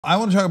I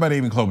want to talk about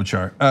Amy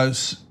Klobuchar.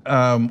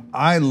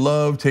 I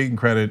love taking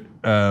credit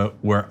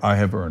where I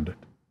have earned it.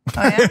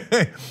 Oh,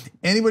 yeah?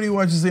 Anybody who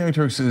watches the Young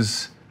Turks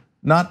is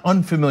not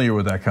unfamiliar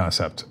with that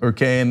concept,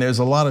 okay? And there's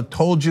a lot of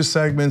told you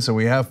segments, and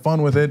we have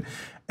fun with it.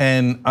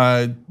 And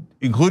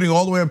including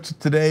all the way up to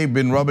today,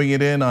 been rubbing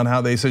it in on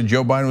how they said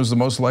Joe Biden was the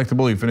most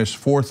electable. He finished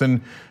 4th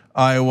in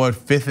Iowa,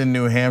 5th in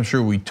New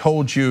Hampshire. We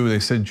told you, they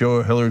said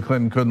Hillary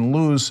Clinton couldn't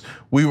lose.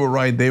 We were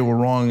right, they were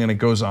wrong, and it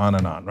goes on,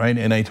 right?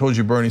 And I told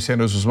you Bernie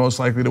Sanders was most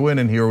likely to win,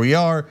 and here we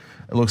are.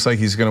 It looks like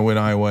he's gonna win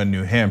Iowa and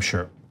New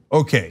Hampshire.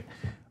 Okay,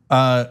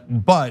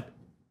 but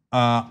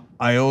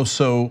I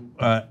also,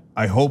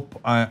 I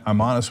hope I'm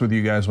honest with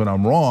you guys when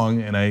I'm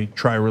wrong, and I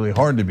try really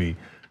hard to be.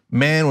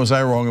 Man, was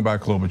I wrong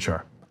about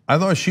Klobuchar. I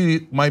thought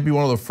she might be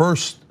one of the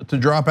first to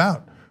drop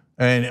out.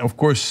 And of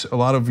course, a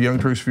lot of Young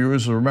Turks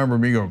viewers will remember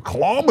me going,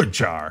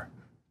 Klobuchar.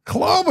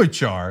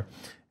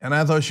 And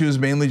I thought she was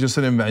mainly just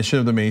an invention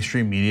of the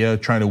mainstream media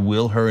trying to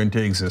will her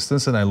into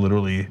existence. And I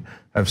literally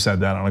have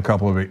said that on a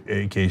couple of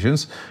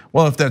occasions.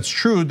 Well, if that's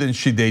true, then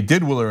they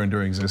did will her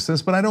into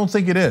existence, but I don't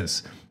think it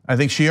is. I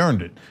think she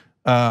earned it.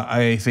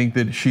 I think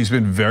that she's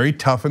been very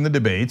tough in the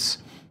debates.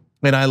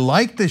 And I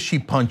like that she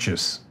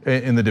punches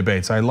in the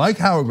debates. I like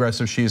how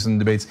aggressive she is in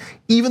the debates,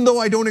 even though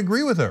I don't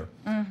agree with her.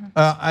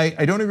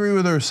 I don't agree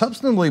with her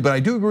substantively, but I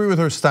do agree with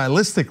her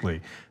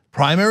stylistically.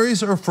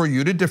 Primaries are for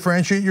you to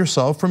differentiate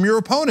yourself from your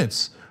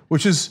opponents,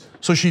 which is,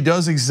 so she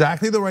does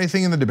exactly the right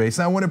thing in the debates.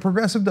 Now, when a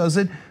progressive does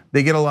it,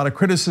 they get a lot of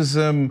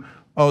criticism.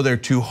 Oh, they're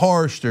too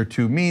harsh, they're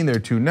too mean, they're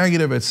too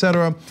negative,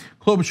 etc.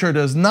 Klobuchar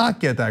does not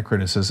get that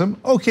criticism.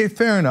 Okay,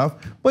 fair enough,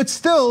 but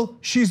still,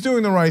 she's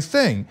doing the right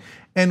thing.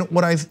 And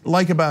what I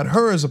like about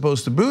her as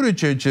opposed to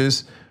Buttigieg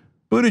is,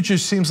 Buttigieg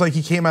seems like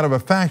he came out of a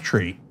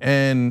factory,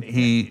 and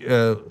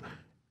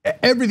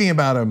everything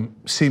about him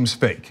seems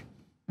fake.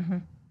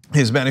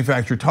 His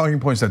manufactured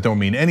talking points that don't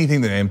mean anything,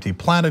 the empty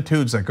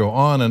platitudes that go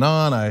on and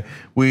on.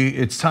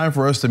 It's time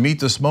for us to meet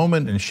this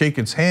moment and shake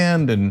its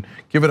hand and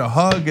give it a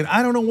hug. And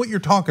I don't know what you're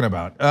talking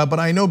about, but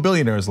I know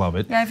billionaires love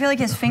it. Yeah, I feel like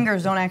his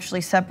fingers don't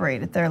actually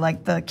separate. They're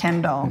like the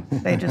Ken doll.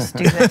 They just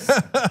do this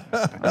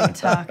when he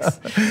talks.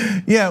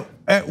 Yeah,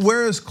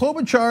 whereas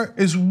Klobuchar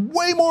is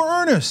way more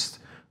earnest.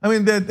 I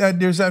mean,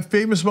 there's that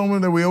famous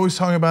moment that we always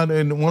talk about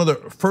in one of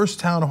the first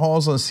town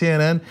halls on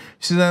CNN.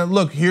 She said,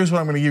 look, here's what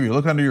I'm gonna give you.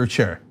 Look under your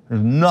chair.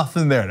 There's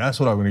nothing there,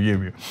 that's what I'm gonna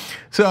give you.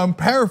 So I'm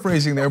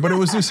paraphrasing there, but it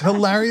was this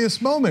hilarious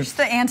moment. She's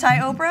the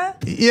anti-Oprah?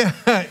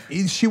 Yeah,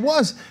 she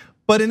was.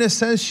 But in a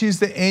sense,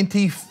 she's the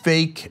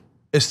anti-fake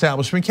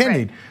establishment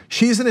candidate. Right.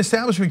 She's an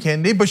establishment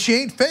candidate, but she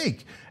ain't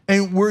fake.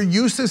 And we're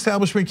used to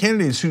establishment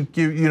candidates who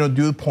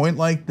do a point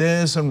like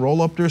this and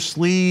roll up their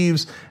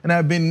sleeves and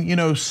have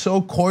been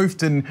so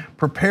coiffed and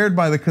prepared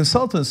by the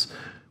consultants.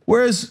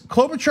 Whereas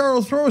Klobuchar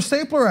will throw a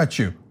stapler at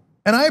you.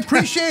 And I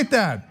appreciate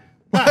that.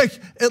 Like,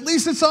 at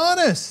least it's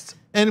honest.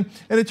 And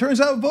it turns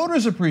out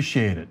voters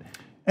appreciate it.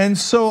 And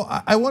so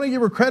I want to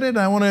give her credit, and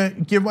I want to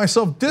give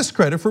myself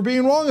discredit for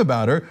being wrong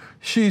about her.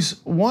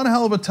 She's one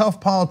hell of a tough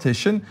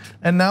politician,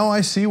 and now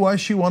I see why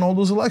she won all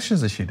those elections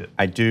that she did.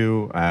 I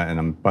do, and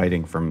I'm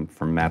biting from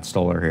Matt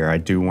Stoller here. I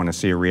do want to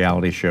see a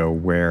reality show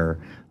where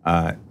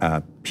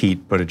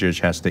Pete Buttigieg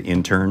has to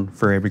intern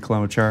for Amy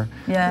Klobuchar.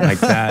 Yeah, like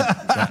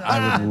that.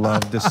 I would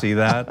love to see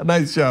that.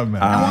 Nice job,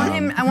 man.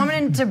 I want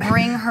him to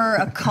bring her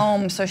a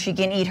comb so she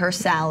can eat her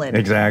salad.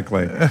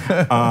 Exactly.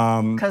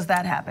 Because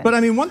that happened. But I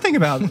mean, one thing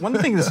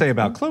to say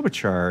about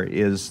Klobuchar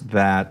is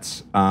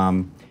that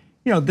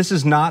this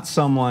is not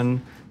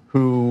someone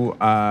who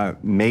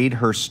made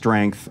her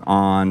strength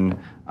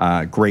on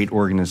great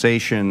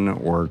organization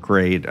or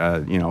great,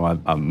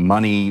 a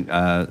money,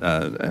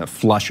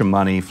 flood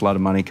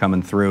of money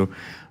coming through.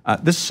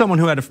 This is someone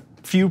who had a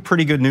few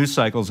pretty good news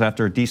cycles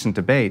after a decent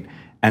debate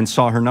and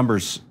saw her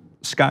numbers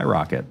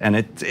skyrocket. And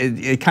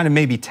it kind of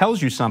maybe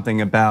tells you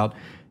something about,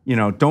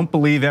 don't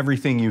believe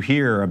everything you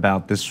hear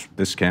about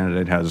this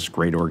candidate has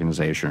great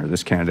organization or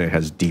this candidate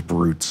has deep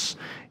roots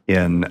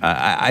in.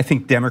 I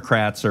think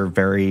Democrats are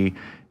very,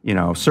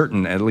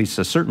 at least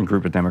a certain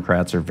group of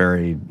Democrats are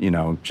very,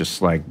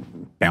 just like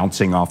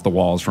bouncing off the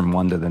walls from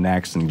one to the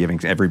next and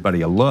giving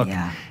everybody a look.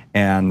 Yeah.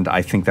 And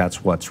I think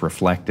that's what's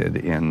reflected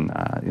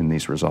in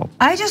these results.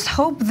 I just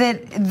hope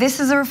that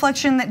this is a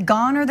reflection that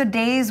gone are the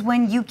days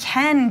when you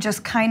can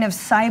just kind of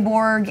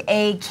cyborg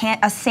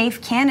a safe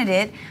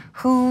candidate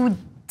who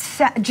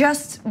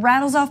just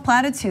rattles off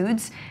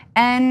platitudes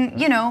and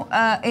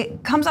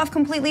it comes off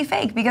completely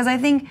fake, because I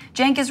think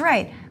Cenk is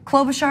right.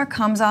 Klobuchar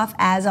comes off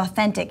as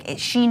authentic.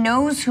 She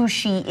knows who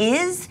she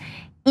is,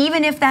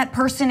 even if that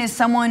person is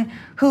someone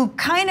who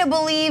kind of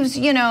believes,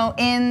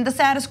 in the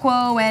status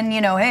quo and,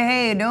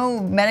 hey,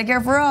 no,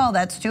 Medicare for all,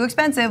 that's too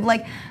expensive.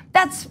 Like,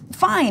 that's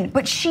fine,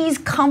 but she's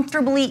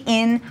comfortably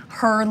in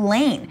her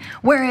lane.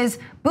 Whereas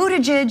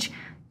Buttigieg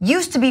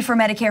used to be for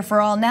Medicare for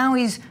all, now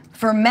he's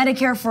for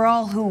Medicare for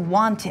all who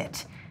want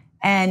it.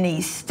 And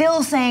he's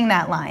still saying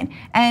that line.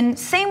 And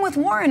same with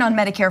Warren on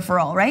Medicare for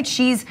all, right?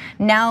 She's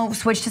now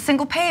switched to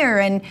single payer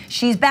and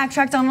she's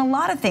backtracked on a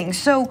lot of things.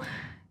 So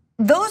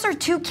those are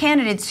two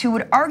candidates who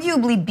would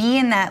arguably be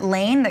in that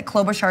lane that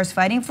Klobuchar is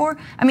fighting for.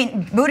 I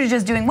mean, Buttigieg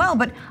is doing well,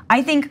 but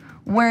I think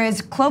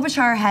whereas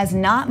Klobuchar has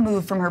not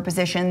moved from her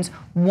positions,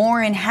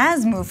 Warren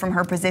has moved from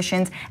her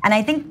positions, and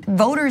I think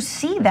voters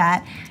see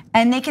that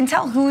and they can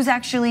tell who's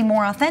actually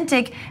more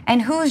authentic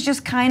and who's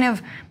just kind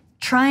of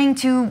trying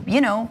to,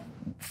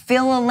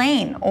 fill a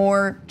lane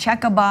or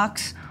check a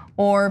box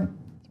or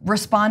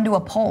respond to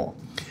a poll.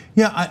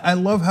 Yeah, I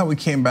love how we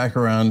came back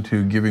around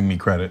to giving me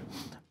credit.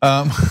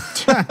 Because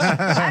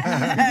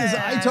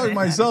I talked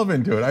myself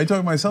into it.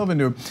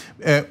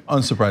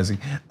 Unsurprising.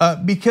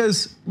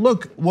 Because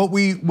look, what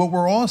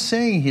we're all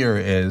saying here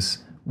is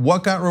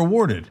what got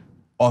rewarded?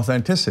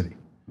 Authenticity.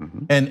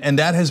 And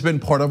that has been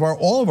part of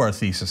all of our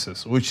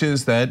theses, which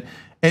is that,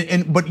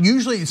 but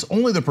usually it's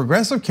only the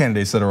progressive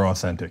candidates that are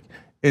authentic.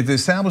 If the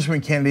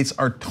establishment candidates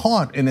are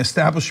taught in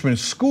establishment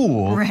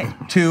school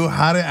to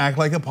how to act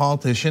like a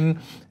politician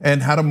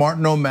and how to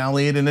Martin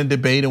O'Malley it in a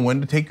debate and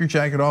when to take your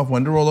jacket off,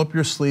 when to roll up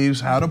your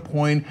sleeves, how to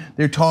point.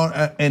 They're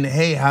taught and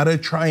hey, how to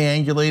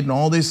triangulate and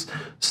all this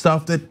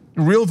stuff that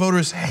real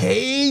voters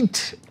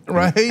hate,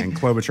 right? And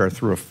Klobuchar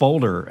threw a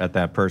folder at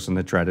that person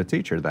that tried to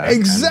teach her that.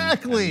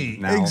 Exactly,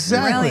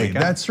 exactly.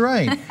 That's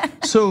right.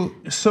 So.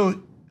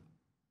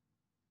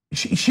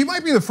 She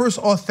might be the first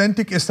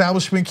authentic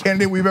establishment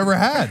candidate we've ever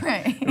had,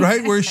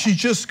 right? Where she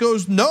just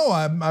goes, no,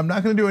 I'm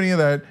not going to do any of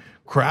that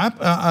crap.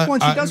 Well,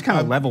 she does kind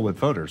of level with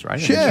voters,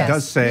 right? She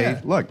does say,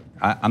 look,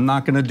 I'm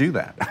not going to do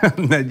that.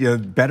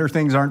 That better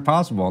things aren't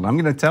possible, and I'm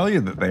going to tell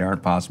you that they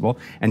aren't possible.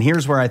 And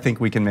here's where I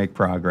think we can make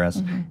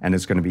progress, and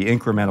it's going to be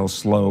incremental,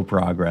 slow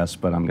progress.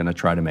 But I'm going to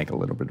try to make a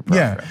little bit of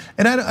progress. Yeah,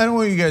 and I don't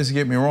want you guys to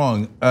get me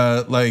wrong.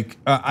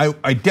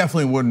 I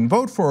definitely wouldn't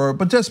vote for her,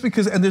 but just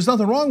because, and there's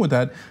nothing wrong with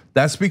that.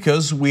 That's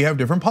because we have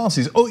different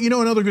policies. Oh,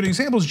 another good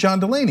example is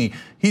John Delaney.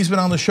 He's been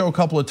on the show a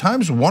couple of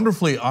times,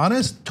 wonderfully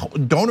honest.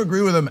 Don't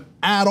agree with him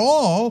at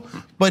all,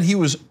 but he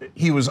was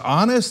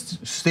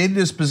honest, stated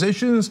his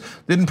positions,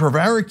 didn't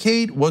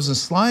prevaricate, wasn't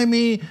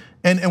slimy,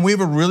 and we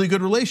have a really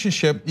good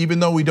relationship, even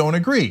though we don't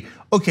agree.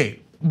 Okay,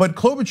 but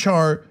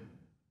Klobuchar,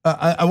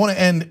 I want to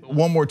end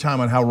one more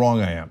time on how wrong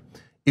I am.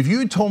 If you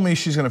had told me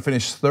she's going to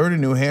finish third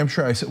in New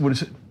Hampshire, I would have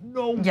said,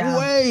 no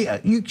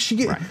way.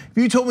 If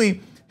you told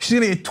me she's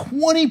gonna get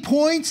 20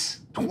 points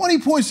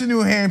in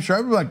New Hampshire,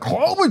 I'd be like,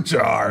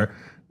 Klobuchar.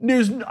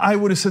 I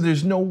would have said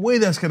there's no way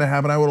that's gonna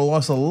happen. I would have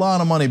lost a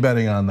lot of money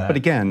betting on that. But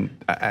again,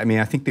 I mean,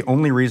 I think the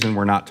only reason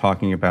we're not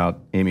talking about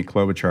Amy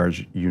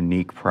Klobuchar's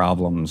unique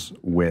problems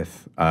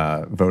with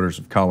voters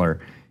of color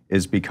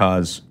is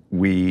because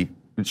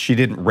she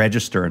didn't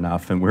register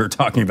enough, and we were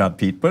talking about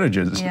Pete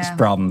Buttigieg's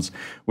problems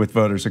with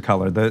voters of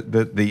color.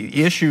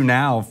 The issue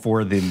now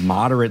for the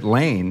moderate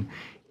lane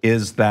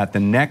is that the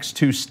next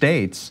two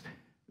states,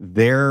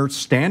 their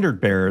standard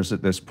bearers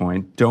at this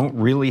point don't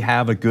really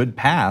have a good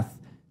path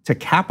to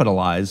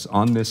capitalize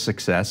on this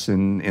success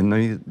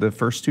in the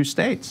first two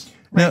states.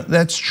 Now,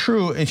 that's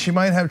true, and she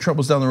might have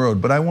troubles down the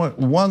road, but I want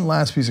one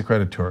last piece of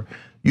credit to her.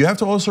 You have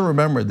to also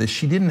remember that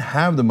she didn't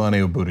have the money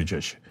of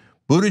Buttigieg.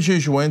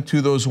 Buttigieg went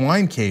to those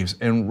wine caves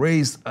and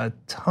raised a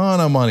ton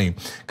of money,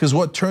 because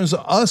what turns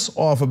us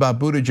off about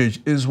Buttigieg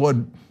is what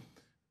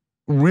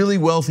really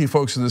wealthy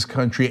folks in this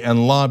country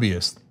and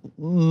lobbyists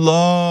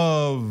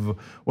love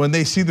when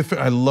they see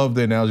I love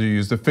the analogy you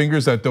use, the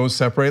fingers that don't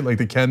separate, like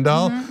the Ken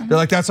doll. They're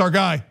like, that's our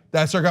guy.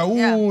 That's our guy.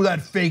 Ooh, that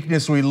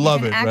fakeness, we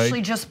love it, right?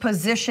 Actually just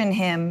position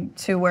him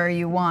to where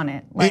you want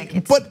it.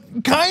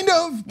 But kind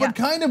of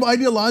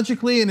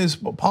ideologically and his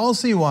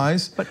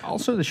policy-wise. But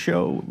also to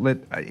show that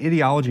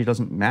ideology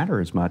doesn't matter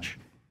as much.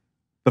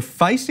 The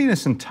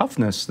feistiness and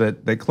toughness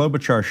that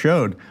Klobuchar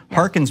showed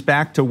harkens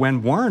back to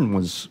when Warren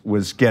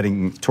was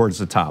getting towards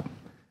the top.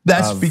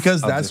 That's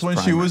because that's when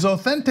she was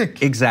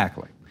authentic.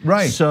 Exactly.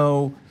 Right.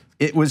 So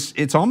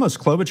it's almost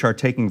Klobuchar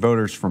taking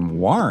voters from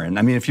Warren.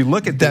 I mean, if you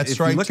look at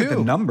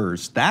the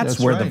numbers, that's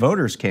where the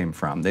voters came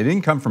from. They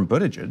didn't come from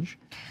Buttigieg.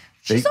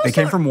 They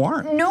came from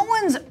Warren. No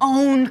one's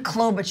owned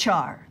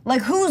Klobuchar.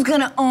 Like, who's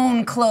gonna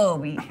own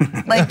Kloby?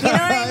 Like, you know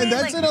what I mean?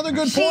 That's another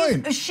good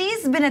point.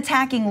 She's been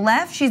attacking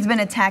left. She's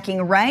been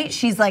attacking right.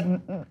 She's like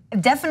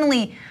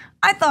definitely.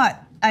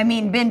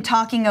 Been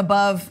talking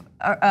above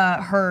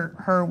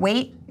her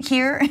weight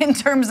here in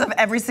terms of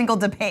every single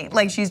debate.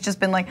 Like, she's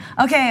just been like,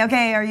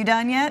 okay, are you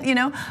done yet?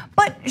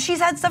 But she's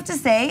had stuff to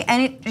say,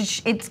 and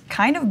it's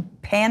kind of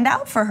panned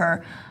out for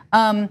her.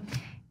 And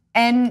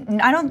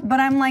but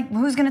I'm like,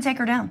 who's gonna take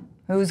her down?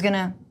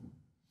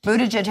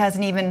 Buttigieg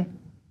hasn't even.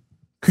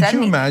 Could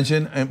you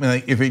imagine? I mean,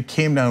 like, if it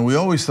came down, we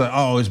always thought,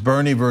 oh, it's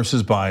Bernie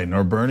versus Biden,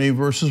 or Bernie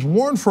versus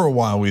Warren for a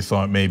while. We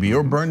thought maybe,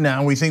 or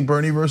now we think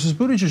Bernie versus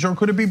Buttigieg, or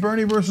could it be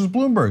Bernie versus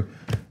Bloomberg?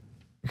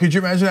 Could you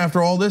imagine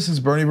after all this, it's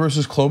Bernie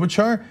versus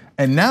Klobuchar?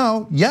 And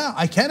now, yeah,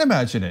 I can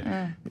imagine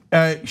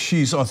it.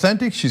 She's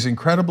authentic. She's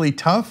incredibly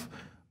tough,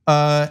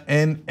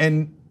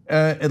 and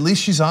at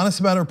least she's honest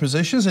about her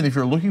positions. And if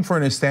you're looking for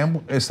an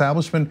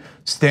establishment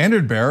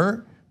standard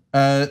bearer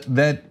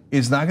that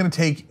is not going to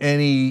take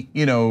anything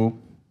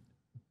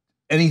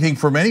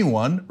from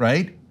anyone,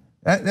 right?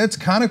 That's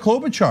kind of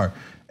Klobuchar.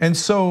 And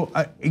so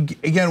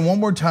again, one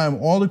more time,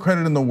 all the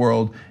credit in the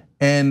world.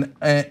 And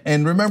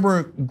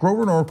remember,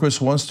 Grover Norquist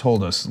once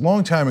told us a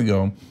long time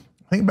ago,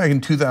 I think back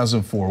in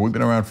 2004, we've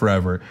been around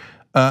forever.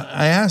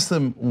 I asked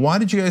them, why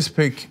did you guys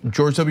pick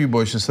George W.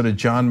 Bush instead of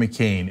John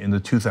McCain in the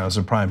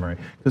 2000 primary?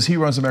 Because he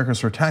runs Americans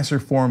for Tax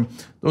Reform.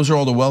 Those are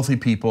all the wealthy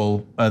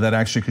people that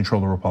actually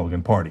control the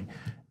Republican Party.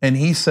 And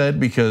he said,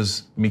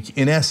 because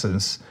in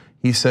essence,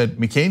 he said,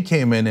 McCain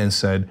came in and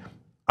said,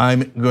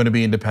 I'm going to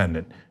be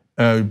independent.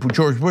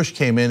 George Bush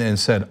came in and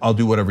said, I'll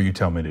do whatever you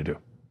tell me to do.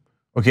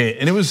 Okay,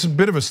 and it was a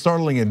bit of a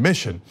startling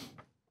admission.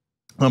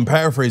 I'm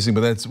paraphrasing,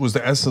 but that was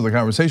the essence of the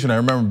conversation. I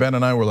remember Ben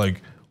and I were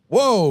like,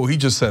 whoa, he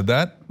just said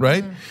that,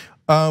 right?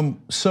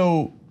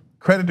 So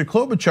credit to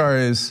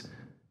Klobuchar is,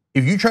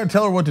 if you try to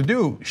tell her what to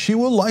do, she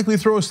will likely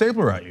throw a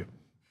stapler at you.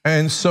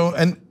 And so,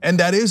 and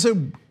that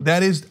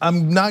is,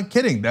 I'm not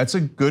kidding, that's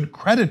a good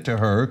credit to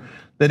her,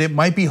 that it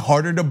might be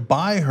harder to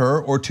buy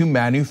her or to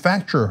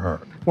manufacture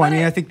her. Well, I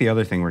mean, I think the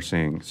other thing we're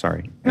seeing,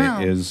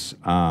 is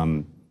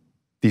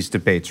these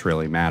debates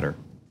really matter.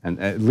 And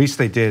at least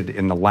they did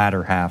in the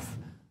latter half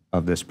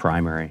of this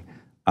primary.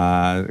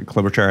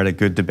 Klobuchar had a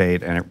good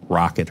debate and it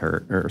rocketed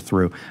her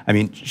through. I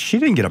mean, she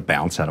didn't get a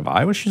bounce out of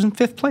Iowa. She's in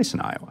 5th place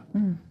in Iowa.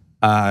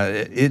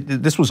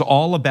 This was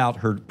all about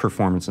her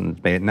performance in the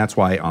debate, and that's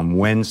why on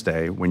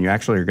Wednesday, when you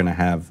actually are going to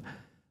have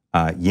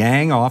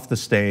Yang off the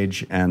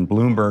stage and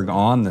Bloomberg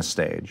on the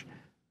stage,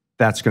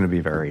 that's going to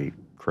be very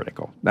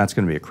critical. That's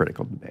going to be a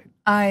critical debate.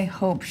 I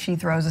hope she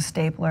throws a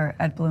stapler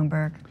at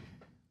Bloomberg.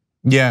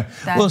 Yeah,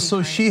 well,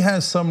 so she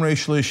has some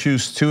racial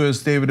issues too,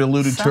 as David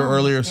alluded to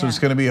earlier, so it's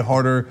going to be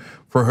harder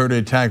for her to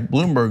attack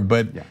Bloomberg.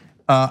 But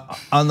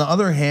on the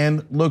other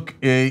hand, look,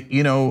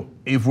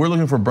 if we're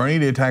looking for Bernie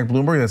to attack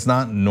Bloomberg, that's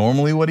not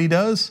normally what he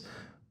does.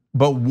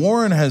 But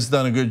Warren has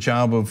done a good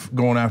job of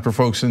going after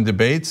folks in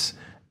debates,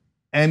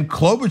 and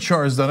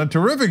Klobuchar has done a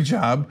terrific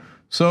job.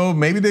 So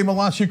maybe they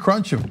Malachi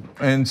crunch him,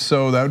 and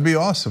so that would be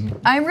awesome.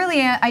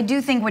 I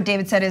do think what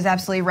David said is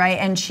absolutely right,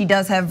 and she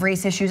does have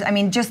race issues. I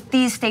mean, just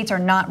these states are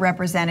not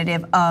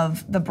representative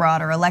of the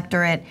broader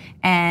electorate,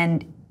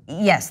 and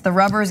yes, the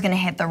rubber is gonna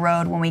hit the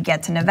road when we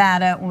get to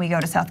Nevada, when we go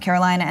to South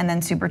Carolina, and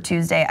then Super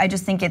Tuesday. I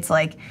just think it's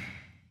like,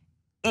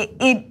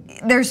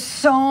 there's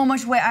so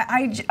much way.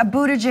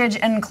 Buttigieg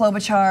and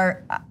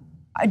Klobuchar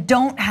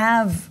don't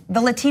have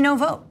the Latino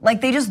vote.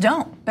 Like, they just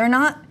don't. They're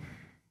not.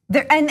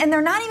 And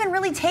they're not even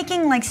really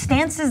taking like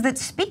stances that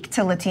speak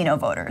to Latino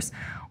voters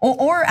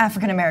or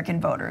African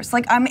American voters.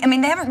 Like, I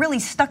mean, they haven't really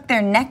stuck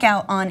their neck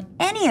out on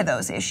any of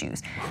those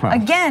issues. Well,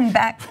 again,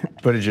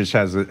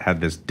 Buttigieg had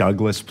this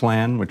Douglas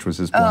plan, which was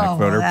his black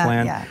voter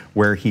plan,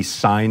 where he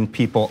signed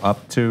people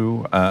up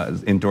to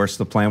endorse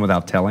the plan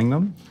without telling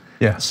them.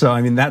 Yeah. So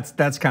I mean,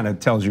 that's kind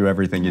of tells you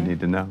everything you need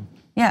to know.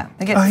 Yeah,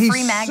 they get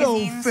free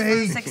magazines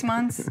for 6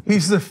 months.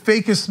 He's the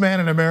fakest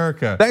man in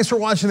America. Thanks for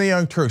watching the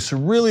Young Turks,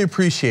 really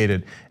appreciate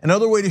it.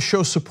 Another way to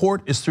show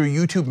support is through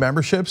YouTube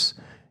memberships.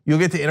 You'll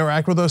get to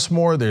interact with us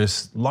more.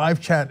 There's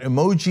live chat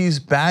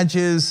emojis,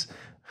 badges.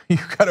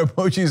 You've got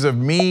emojis of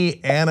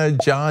me, Anna,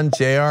 John,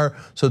 JR,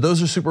 so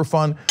those are super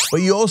fun.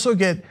 But you also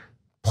get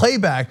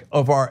playback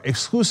of our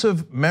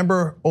exclusive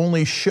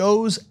member-only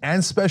shows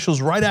and specials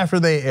right after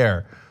they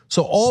air.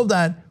 So all of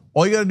that,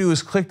 all you gotta do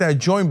is click that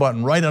join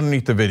button right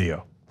underneath the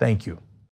video. Thank you.